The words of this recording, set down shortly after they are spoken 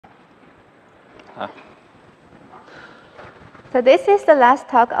So this is the last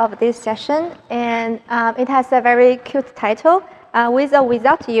talk of this session, and it has a very cute title, With or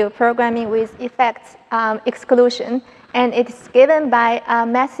Without You, Programming with Effects Exclusion, and it's given by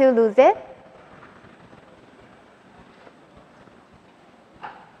Matthew Lutze.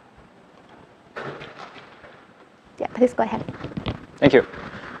 Yeah, please go ahead. Thank you.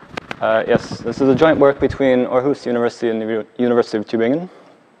 Yes, this is a joint work between Aarhus University and the University of Tübingen.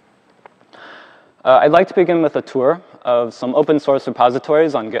 I'd like to begin with a tour of some open source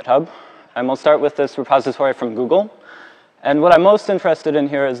repositories on GitHub. And we'll start with this repository from Google. And what I'm most interested in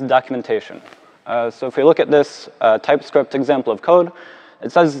here is the documentation. So if we look at this TypeScript example of code,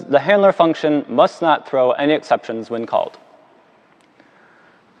 it says the handler function must not throw any exceptions when called.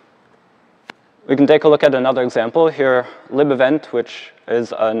 We can take a look at another example here, libEvent, which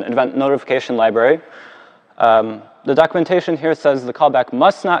is an event notification library. The documentation here says the callback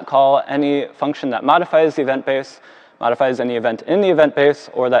must not call any function that modifies the event base, modifies any event in the event base,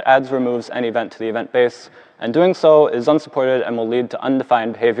 or that adds, removes any event to the event base. And doing so is unsupported and will lead to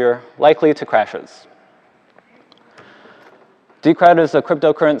undefined behavior, likely to crashes. Decred is a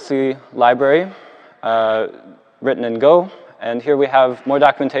cryptocurrency library written in Go. And here we have more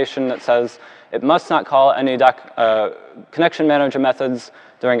documentation that says it must not call any connection manager methods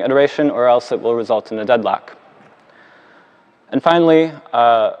during iteration, or else it will result in a deadlock. And finally,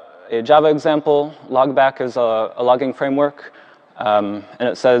 a Java example, logback is a logging framework. And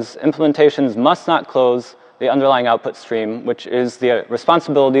it says implementations must not close the underlying output stream, which is the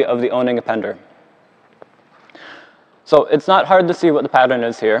responsibility of the owning appender. So it's not hard to see what the pattern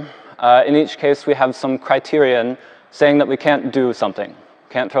is here. In each case, we have some criterion saying that we can't do something.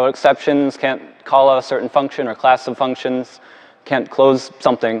 Can't throw exceptions, can't call a certain function or class of functions, can't close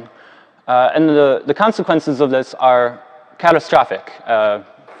something. And the consequences of this are catastrophic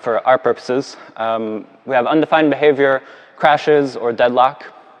for our purposes. We have undefined behavior, crashes, or deadlock.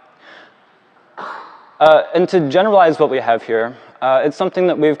 And to generalize what we have here, it's something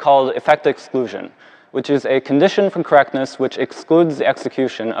that we've called effect exclusion, which is a condition for correctness which excludes the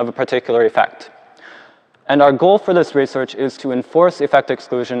execution of a particular effect. And our goal for this research is to enforce effect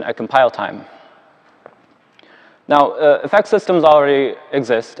exclusion at compile time. Now, effect systems already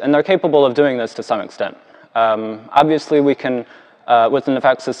exist, and they're capable of doing this to some extent. Obviously, we can, with an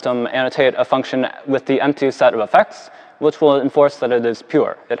effect system, annotate a function with the empty set of effects, which will enforce that it is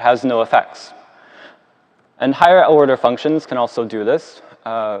pure. It has no effects. And higher order functions can also do this.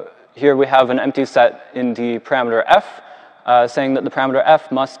 Here we have an empty set in the parameter f, saying that the parameter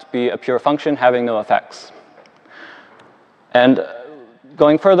f must be a pure function having no effects. And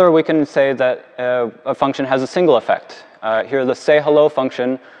going further, we can say that a function has a single effect. Here, the say hello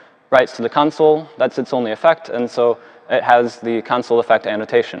function writes to the console. That's its only effect, and so it has the console effect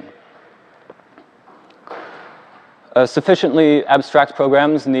annotation. Sufficiently abstract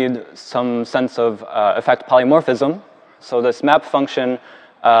programs need some sense of effect polymorphism. So this map function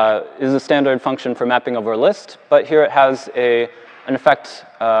is a standard function for mapping over a list, but here it has an effect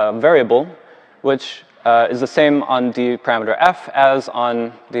variable, which is the same on the parameter f as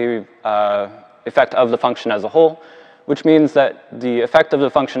on the effect of the function as a whole, which means that the effect of the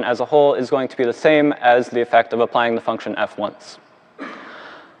function as a whole is going to be the same as the effect of applying the function f once.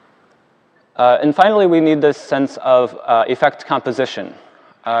 And finally, we need this sense of effect composition.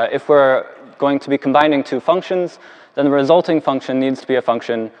 If we're going to be combining two functions, then the resulting function needs to be a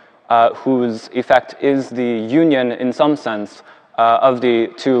function whose effect is the union, in some sense, of the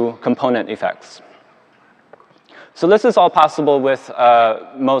two component effects. So this is all possible with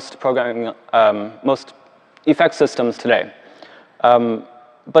most effect systems today.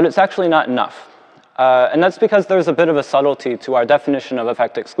 But it's actually not enough. And that's because there's a bit of a subtlety to our definition of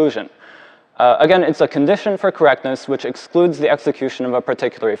effect exclusion. Again, it's a condition for correctness which excludes the execution of a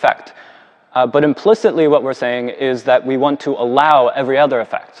particular effect. But implicitly, what we're saying is that we want to allow every other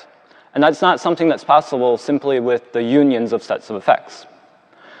effect. And that's not something that's possible simply with the unions of sets of effects.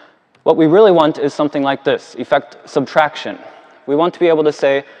 What we really want is something like this, effect subtraction. We want to be able to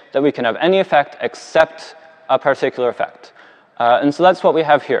say that we can have any effect except a particular effect. And so that's what we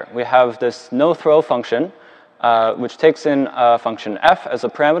have here. We have this no-throw function, which takes in a function f as a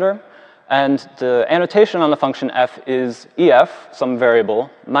parameter. And the annotation on the function f is ef, some variable,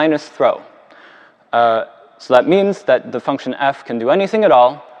 minus throw. So that means that the function f can do anything at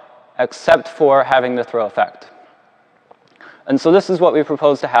all except for having the throw effect. And so this is what we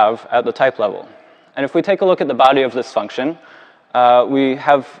propose to have at the type level. And if we take a look at the body of this function, we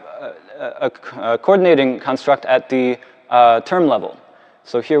have a coordinating construct at the term level.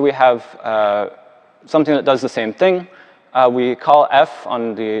 So here we have something that does the same thing. we call f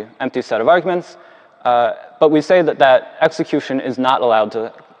on the empty set of arguments, but we say that that execution is not allowed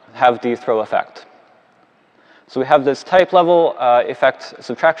to have the throw effect. So we have this type level effect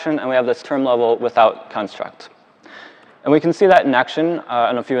subtraction, and we have this term level without construct. And we can see that in action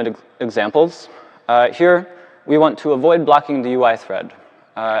in a few examples. Here, we want to avoid blocking the UI thread.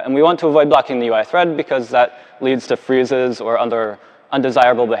 And we want to avoid blocking the UI thread because that leads to freezes or other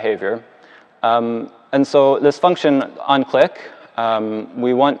undesirable behavior. And so this function onClick,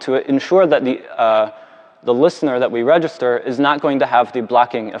 we want to ensure that the listener that we register is not going to have the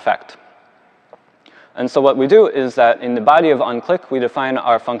blocking effect. And so what we do is that in the body of onClick, we define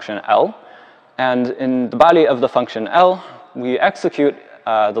our function L. And in the body of the function L, we execute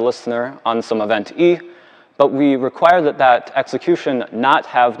the listener on some event E, but we require that that execution not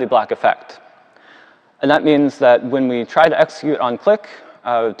have the block effect. And that means that when we try to execute onClick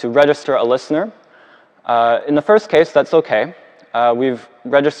to register a listener, in the first case, that's OK. We've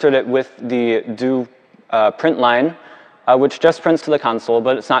registered it with the do print line, which just prints to the console,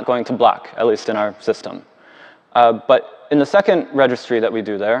 but it's not going to block, at least in our system. But in the second registry that we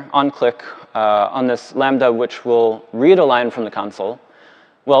do there, onClick, on this lambda, which will read a line from the console,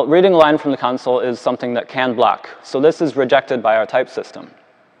 well, reading a line from the console is something that can block. So this is rejected by our type system.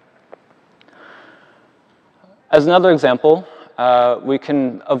 As another example, we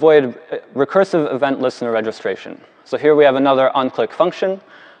can avoid recursive event listener registration. So here we have another onClick function,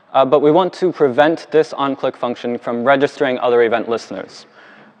 but we want to prevent this onClick function from registering other event listeners.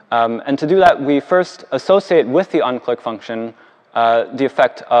 And to do that, we first associate with the onClick function the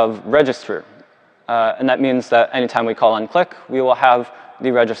effect of register. And that means that anytime we call onClick, we will have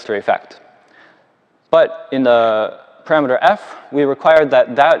the register effect. But in the parameter f, we required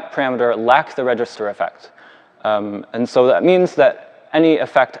that that parameter lack the register effect. And so that means that any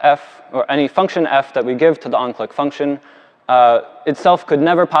effect f, or any function f that we give to the onClick function, itself could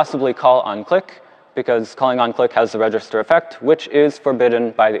never possibly call onClick, because calling onClick has the register effect, which is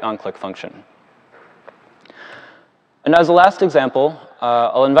forbidden by the onClick function. And as a last example,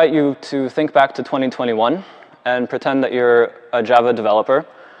 I'll invite you to think back to 2021 and pretend that you're a Java developer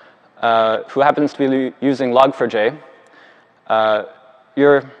who happens to be using log4j.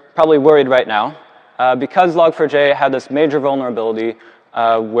 You're probably worried right now because log4j had this major vulnerability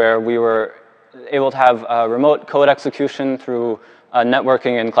where we were able to have remote code execution through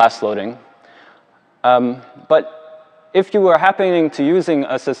networking and class loading. But if you were happening to using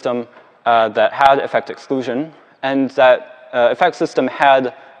a system that had effect exclusion, and that effect system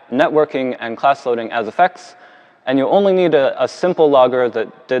had networking and class loading as effects, and you only need a simple logger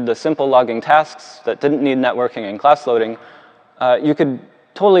that did the simple logging tasks that didn't need networking and class loading, you could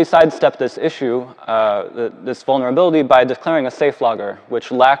totally sidestep this issue, this vulnerability, by declaring a safe logger,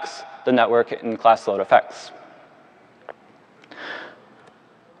 which lacks the network and class load effects.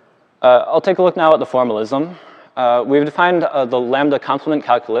 I'll take a look now at the formalism. We've defined the lambda complement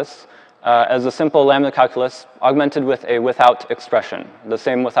calculus as a simple lambda calculus augmented with a without expression, the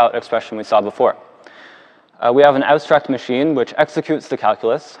same without expression we saw before. We have an abstract machine which executes the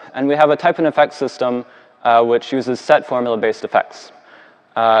calculus, and we have a type and effect system which uses set formula-based effects.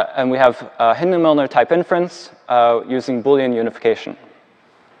 And we have Hindley-Milner type inference using Boolean unification.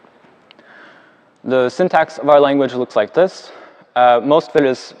 The syntax of our language looks like this. Most of it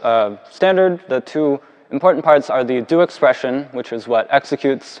is standard. The two important parts are the do expression, which is what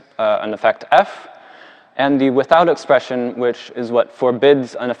executes an effect f, and the without expression, which is what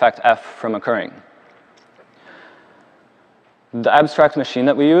forbids an effect f from occurring. The abstract machine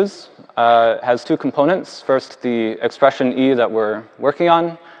that we use has two components. First, the expression e that we're working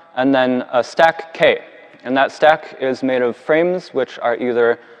on, and then a stack k. And that stack is made of frames, which are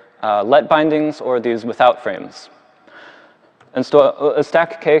either let bindings or these without frames. And so a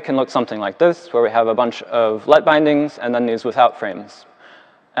stack k can look something like this, where we have a bunch of let bindings and then these without frames.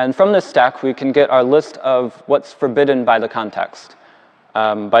 And from this stack, we can get our list of what's forbidden by the context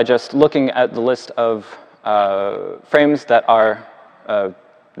by just looking at the list of frames that are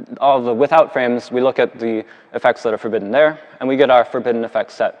all the without frames. We look at the effects that are forbidden there, and we get our forbidden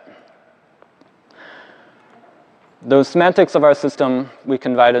effect set. The semantics of our system we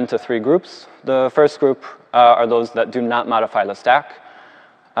can divide into three groups. The first group are those that do not modify the stack.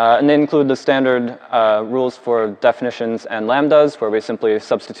 And they include the standard rules for definitions and lambdas, where we simply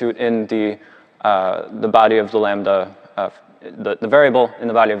substitute in the body of the lambda, the variable in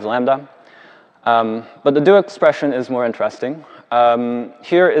the body of the lambda. But the do expression is more interesting.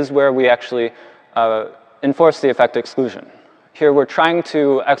 Here is where we actually enforce the effect exclusion. Here we're trying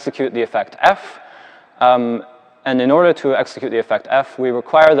to execute the effect f. And in order to execute the effect f, we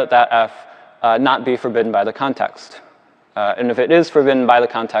require that that f not be forbidden by the context. And if it is forbidden by the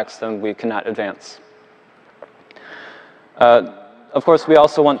context, then we cannot advance. Of course, we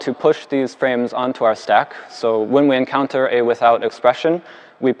also want to push these frames onto our stack. So when we encounter a without expression,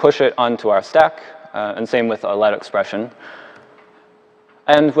 we push it onto our stack, and same with a let expression.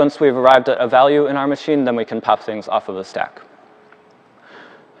 And once we've arrived at a value in our machine, then we can pop things off of the stack.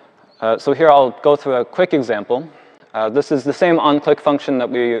 So here I'll go through a quick example. This is the same onClick function that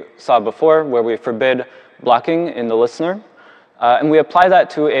we saw before, where we forbid blocking in the listener. And we apply that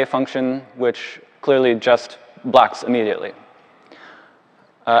to a function which clearly just blocks immediately.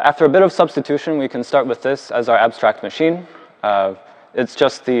 After a bit of substitution, we can start with this as our abstract machine. It's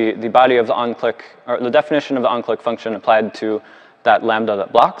just the body of the onClick, or the definition of the onClick function applied to that lambda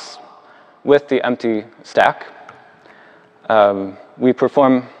that blocks with the empty stack. We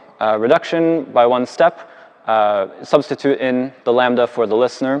perform reduction by one step, substitute in the lambda for the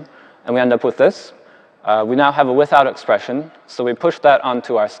listener, and we end up with this. We now have a without expression, so we push that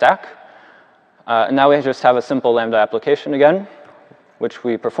onto our stack. And now we just have a simple lambda application again, which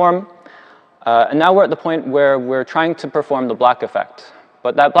we perform. And now we're at the point where we're trying to perform the block effect.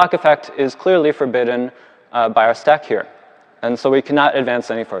 But that block effect is clearly forbidden by our stack here. And so we cannot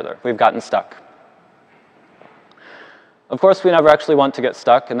advance any further. We've gotten stuck. Of course, we never actually want to get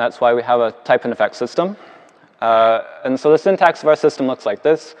stuck, and that's why we have a type and effect system. And so the syntax of our system looks like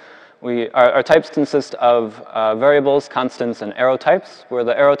this. Our types consist of variables, constants, and arrow types, where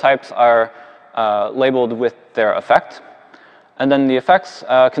the arrow types are labeled with their effect. And then the effects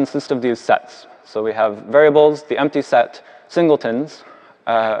consist of these sets. So we have variables, the empty set, singletons,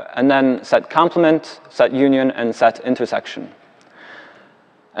 and then set complement, set union, and set intersection.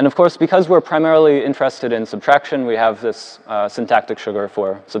 And of course, because we're primarily interested in subtraction, we have this syntactic sugar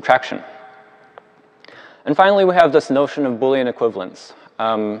for subtraction. And finally, we have this notion of Boolean equivalence.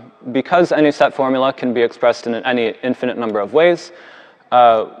 Because any set formula can be expressed in any infinite number of ways,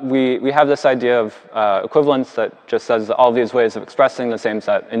 we have this idea of equivalence that just says that all these ways of expressing the same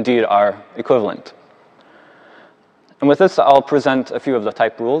set indeed are equivalent. And with this, I'll present a few of the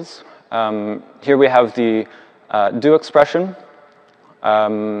type rules. Here we have the do expression.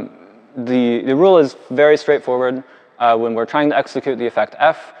 The rule is very straightforward. When we're trying to execute the effect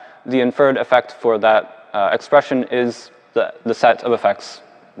f, the inferred effect for that expression is the set of effects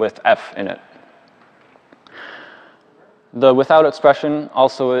with f in it. The without expression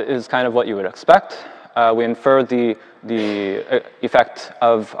also is kind of what you would expect. We infer the effect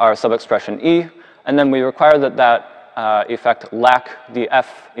of our subexpression e, and then we require that that effect lack the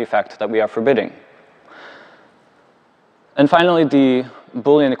f effect that we are forbidding. And finally, the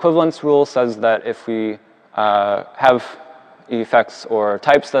Boolean equivalence rule says that if we have effects or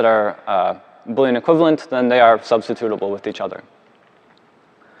types that are Boolean equivalent, then they are substitutable with each other.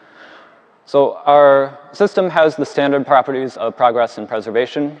 So our system has the standard properties of progress and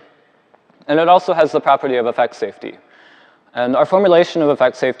preservation, and it also has the property of effect safety. And our formulation of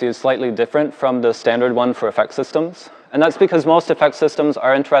effect safety is slightly different from the standard one for effect systems, and that's because most effect systems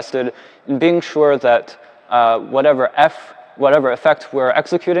are interested in being sure that whatever effect we're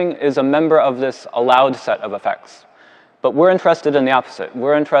executing is a member of this allowed set of effects. But we're interested in the opposite.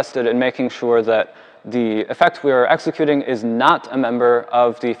 We're interested in making sure that the effect we are executing is not a member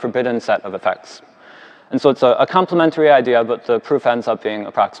of the forbidden set of effects. And so it's a complementary idea, but the proof ends up being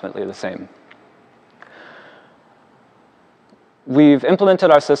approximately the same. We've implemented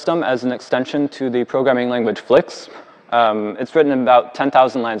our system as an extension to the programming language Flix. It's written in about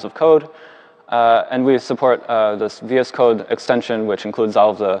 10,000 lines of code, and we support this VS Code extension, which includes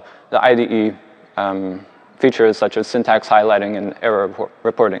all of the IDE features such as syntax highlighting and error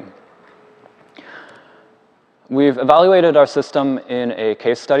reporting. We've evaluated our system in a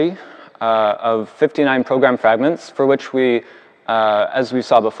case study of 59 program fragments, for which we, as we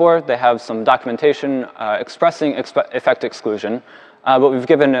saw before, they have some documentation expressing effect exclusion, but we've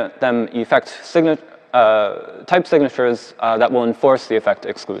given them type signatures that will enforce the effect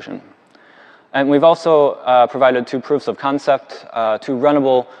exclusion. And we've also provided 2 proofs of concept, 2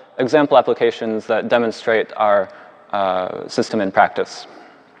 runnable example applications that demonstrate our system in practice.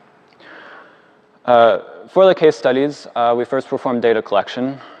 For the case studies, we first performed data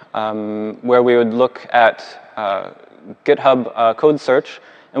collection, where we would look at GitHub code search,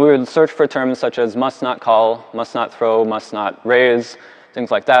 and we would search for terms such as must not call, must not throw, must not raise,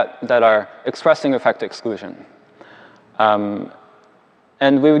 things like that, that are expressing effect exclusion.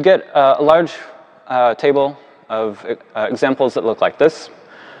 And we would get a large table of examples that look like this.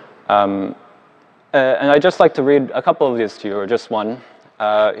 And I'd just like to read a couple of these to you, or just one.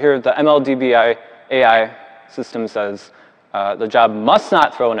 Here, the MLDB AI system says the job must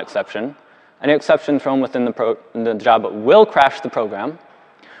not throw an exception. Any exception thrown within the job will crash the program.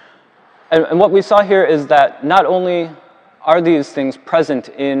 And what we saw here is that not only are these things present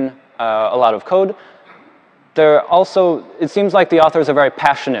in a lot of code, they're also, it seems like the authors are very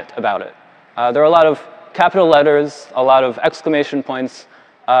passionate about it. There are a lot of capital letters, a lot of exclamation points,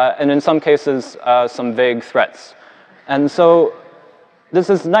 and in some cases, some vague threats. And so this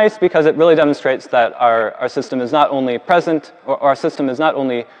is nice because it really demonstrates that our system is not only present, or our system is not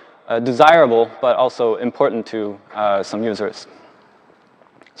only desirable, but also important to some users.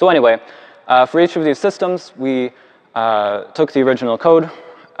 So anyway, for each of these systems, we took the original code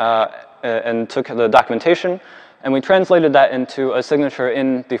and took the documentation, and we translated that into a signature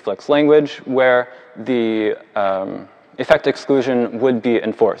in the Flix language where the effect exclusion would be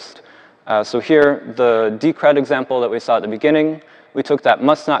enforced. So here, the decred example that we saw at the beginning, we took that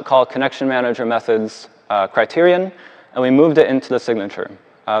must not call connection manager methods criterion, and we moved it into the signature.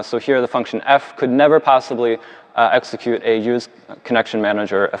 So here, the function f could never possibly execute a use connection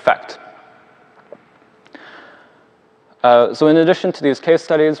manager effect. So in addition to these case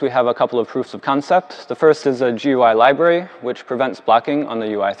studies, we have a couple of proofs of concept. The first is a GUI library, which prevents blocking on the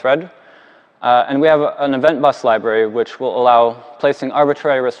UI thread. And we have an event bus library, which will allow placing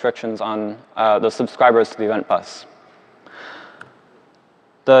arbitrary restrictions on the subscribers to the event bus.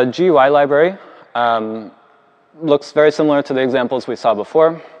 The GUI library looks very similar to the examples we saw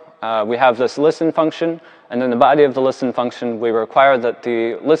before. We have this listen function, and in the body of the listen function, we require that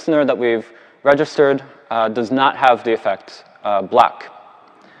the listener that we've registered does not have the effect block.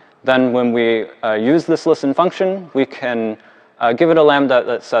 Then when we use this listen function, we can give it a lambda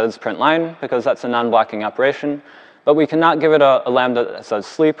that says print line, because that's a non-blocking operation. But we cannot give it a lambda that says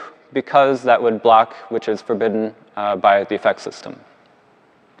sleep, because that would block, which is forbidden by the effect system.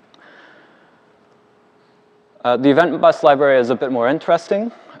 The event bus library is a bit more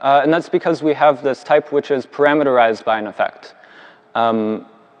interesting, and that's because we have this type which is parameterized by an effect.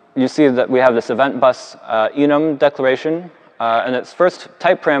 You see that we have this event bus enum declaration, and its first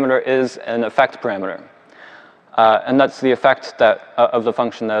type parameter is an effect parameter. And that's the effect that, of the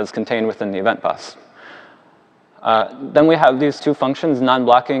function that is contained within the event bus. Then we have these two functions,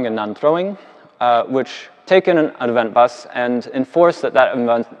 non-blocking and non-throwing, which take in an event bus and enforce that that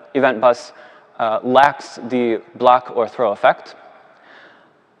event bus lacks the block or throw effect.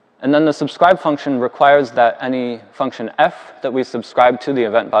 And then the subscribe function requires that any function f that we subscribe to the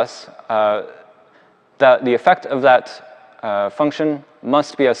event bus, that the effect of that function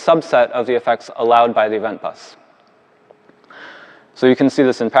must be a subset of the effects allowed by the event bus. So you can see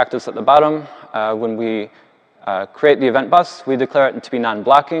this in practice at the bottom. When we create the event bus, we declare it to be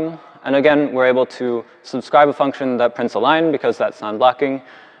non-blocking. And again, we're able to subscribe a function that prints a line because that's non-blocking.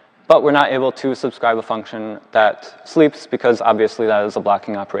 But we're not able to subscribe a function that sleeps because obviously that is a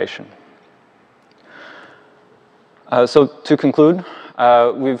blocking operation. So to conclude,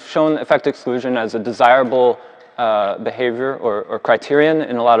 we've shown effect exclusion as a desirable behavior or criterion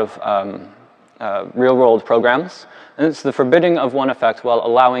in a lot of real-world programs. And it's the forbidding of one effect while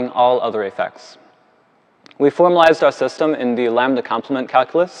allowing all other effects. We formalized our system in the lambda complement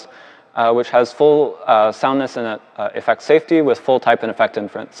calculus, which has full soundness and effect safety with full type and effect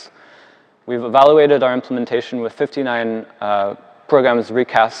inference. We've evaluated our implementation with 59 programs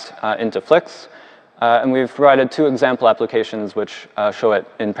recast into Flix, and we've provided 2 example applications which show it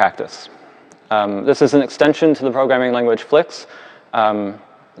in practice. This is an extension to the programming language Flix,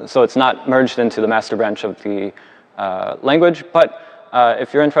 so it's not merged into the master branch of the language, but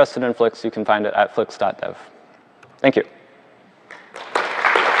if you're interested in Flix, you can find it at flix.dev. Thank you.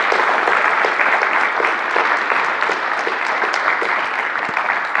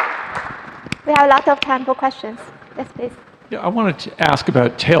 We have a lot of time for questions. Yes, please. Yeah, I wanted to ask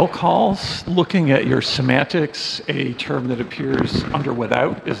about tail calls. Looking at your semantics, a term that appears under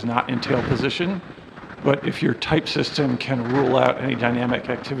without is not in tail position. But if your type system can rule out any dynamic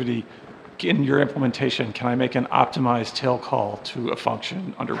activity in your implementation, can I make an optimized tail call to a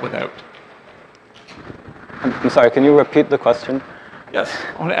function under without? I'm sorry, can you repeat the question? Yes,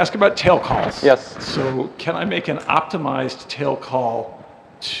 I want to ask about tail calls. Yes. So can I make an optimized tail call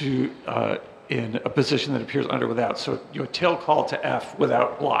to in a position that appears under without? So your tail call to F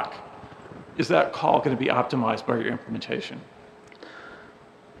without block, is that call going to be optimized by your implementation?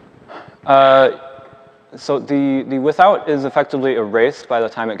 So the without is effectively erased by the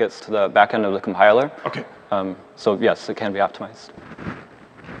time it gets to the back end of the compiler. Okay. So yes, it can be optimized.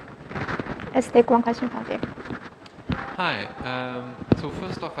 Let's take one question from there. Hi. So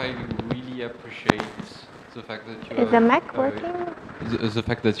first off, I really appreciate the fact that you Is the Mac working? The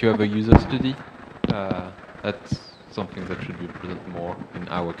fact that you have a user study. That something that should be present more in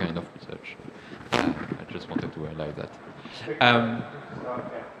our kind of research. I just wanted to highlight that.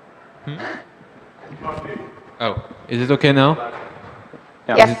 Oh, is it okay now?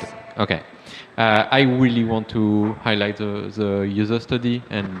 Yeah. Yes. Okay. I really want to highlight the user study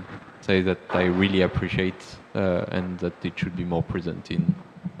and say that I really appreciate and that it should be more present in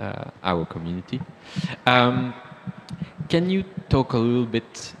our community. Can you talk a little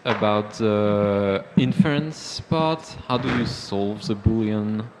bit about the inference part? How do you solve the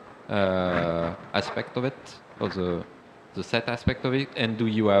Boolean aspect of it, or the set aspect of it, and do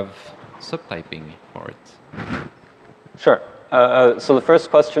you have subtyping for it? Sure. So the first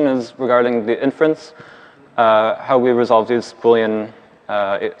question is regarding the inference, how we resolve these Boolean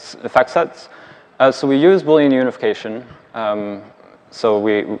effect sets. So we use Boolean unification.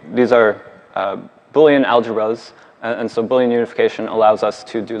 These are Boolean algebras, and so Boolean unification allows us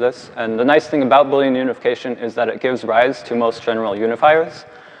to do this. And the nice thing about Boolean unification is that it gives rise to most general unifiers,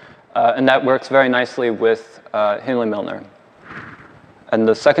 and that works very nicely with Hindley-Milner. And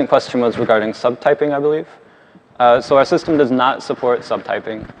the second question was regarding subtyping, I believe. So our system does not support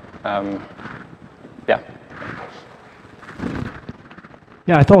subtyping. Yeah.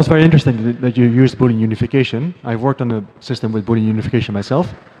 Yeah, I thought it was very interesting that you used Boolean unification. I've worked on a system with Boolean unification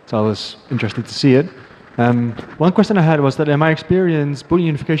myself, so I was interested to see it. One question I had was that in my experience, Boolean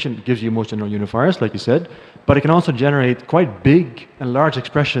unification gives you most general unifiers, like you said, but it can also generate quite big and large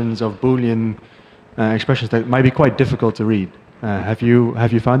expressions of Boolean expressions that might be quite difficult to read. Have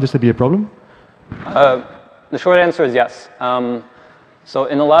you found this to be a problem? The short answer is yes. So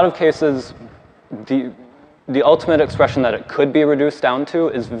in a lot of cases, the ultimate expression that it could be reduced down to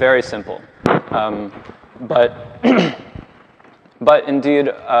is very simple. But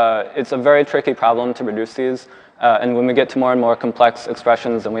indeed, it's a very tricky problem to reduce these. And when we get to more and more complex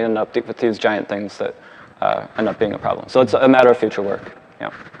expressions, then we end up with these giant things that end up being a problem. So it's a matter of future work.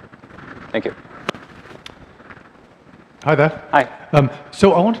 Yeah. Thank you. Hi there. Hi.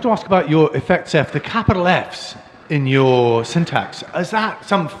 So I wanted to ask about your effects F, the capital Fs in your syntax. Is that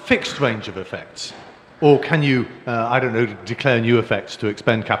some fixed range of effects? Or can you, I don't know, declare new effects to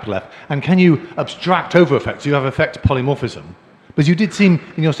expend capital F? And can you abstract over effects? You have effect polymorphism. But you did seem,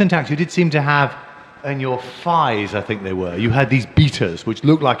 in your syntax, you did seem to have, in your phi's, I think they were, you had these betas, which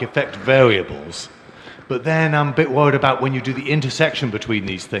look like effect variables. But then I'm a bit worried about when you do the intersection between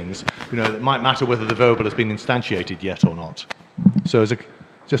these things, you know, it might matter whether the variable has been instantiated yet or not. So it's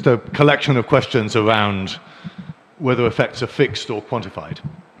just a collection of questions around whether effects are fixed or quantified.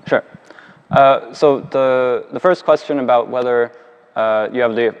 Sure. So the first question about whether you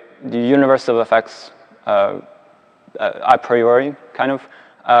have the universe of effects a priori, kind of.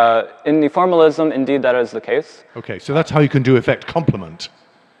 In the formalism, indeed, that is the case. Okay, so that's how you can do effect complement.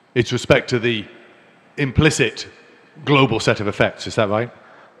 It's respect to the implicit global set of effects, is that right?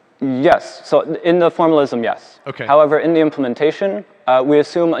 Yes, so in the formalism, yes. Okay. However, in the implementation, we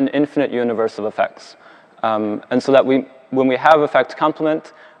assume an infinite universe of effects. And so that when we have effect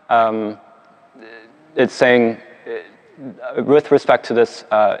complement, it's saying with respect to this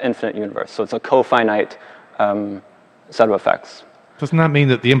infinite universe. So it's a cofinite set of effects. Doesn't that mean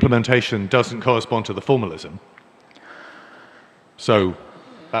that the implementation doesn't correspond to the formalism? So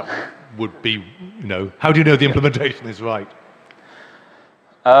that would be, you know, how do you know the implementation is right?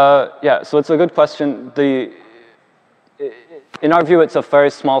 Yeah, so it's a good question. In our view, it's a very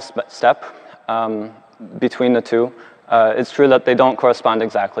small step between the two. It's true that they don't correspond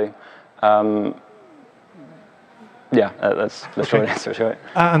exactly. Yeah, that's the short answer to it.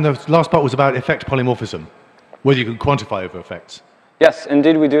 And the last part was about effect polymorphism, whether you can quantify over effects. Yes,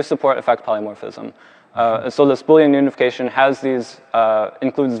 indeed, we do support effect polymorphism. So this Boolean unification has these,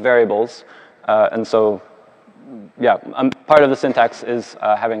 includes variables, and so, yeah, part of the syntax is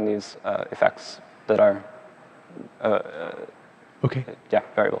having these effects that are, Okay. Yeah,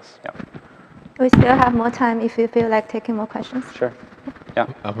 variables. Yeah. We still have more time if you feel like taking more questions. Sure. Yeah.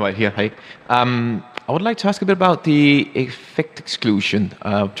 I'm right here. Hey, I would like to ask a bit about the effect exclusion.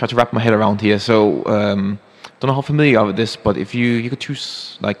 Try to wrap my head around here. So, don't know how familiar you are with this, but if you could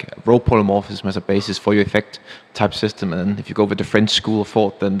choose like row polymorphism as a basis for your effect type system, and if you go with the French school of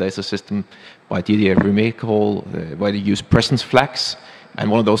thought, then there's a system by Didier Roumet called where they use presence flags,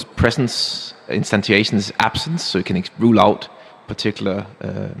 and one of those presence instantiations is absence, so you can rule out particular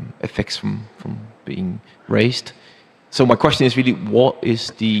effects from being raised. So my question is really, what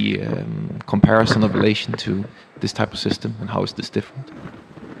is the comparison of relation to this type of system, and how is this different?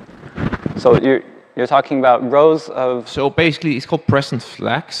 So You're talking about rows of... So basically, it's called present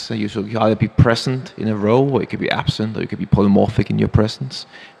flags. So you either be present in a row, or you could be absent, or you could be polymorphic in your presence.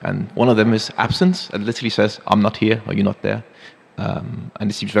 And one of them is absence. It literally says, I'm not here, or you're not there. And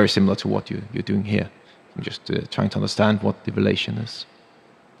it seems very similar to what you're doing here. I'm just trying to understand what the relation is.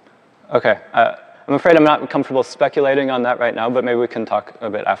 Okay. I'm afraid I'm not comfortable speculating on that right now, but maybe we can talk a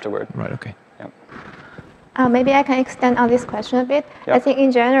bit afterward. Right, okay. Yeah. Maybe I can extend on this question a bit. Yeah. I think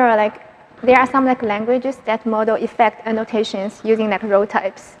in general, there are some languages that model effect annotations using row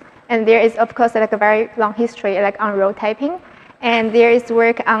types. And there is, of course, a very long history on row typing. And there is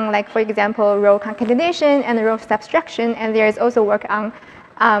work on, for example, row concatenation and row subtraction. And there is also work on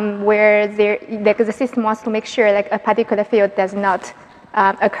where the system wants to make sure a particular field does not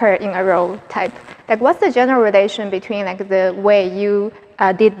occur in a row type. What's the general relation between the way you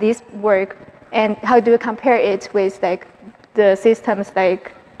did this work, and how do you compare it with the systems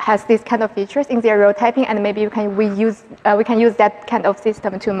has these kind of features in their row typing, and maybe we can use that kind of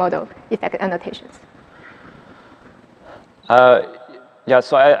system to model effect annotations? Yeah,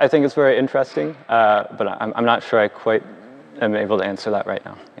 so I think it's very interesting, but I'm not sure I quite am able to answer that right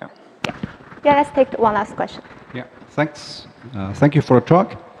now. Yeah. Yeah, let's take one last question. Yeah, thanks. Thank you for the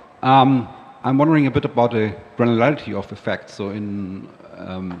talk. I'm wondering a bit about the granularity of effects. So in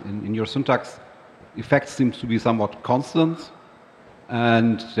your syntax, effects seems to be somewhat constant.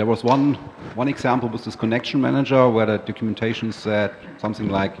 And there was one example with this connection manager where the documentation said something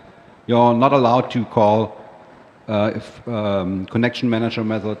like, you're not allowed to call connection manager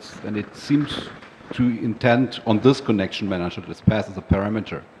methods, and it seems to intend on this connection manager this pass as a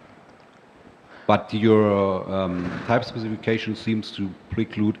parameter. But your type specification seems to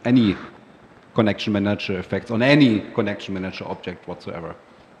preclude any connection manager effects on any connection manager object whatsoever.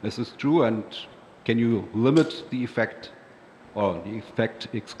 This is true, and can you limit the effect or the effect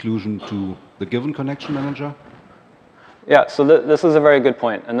exclusion to the given connection manager? Yeah, so this is a very good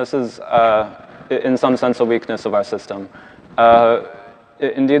point, and this is, in some sense, a weakness of our system.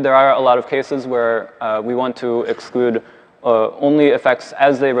 Indeed, there are a lot of cases where we want to exclude only effects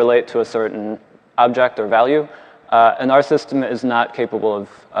as they relate to a certain object or value, and our system is not capable of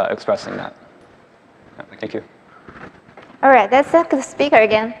expressing that. Yeah, thank you. All right, let's thank the speaker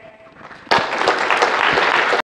again.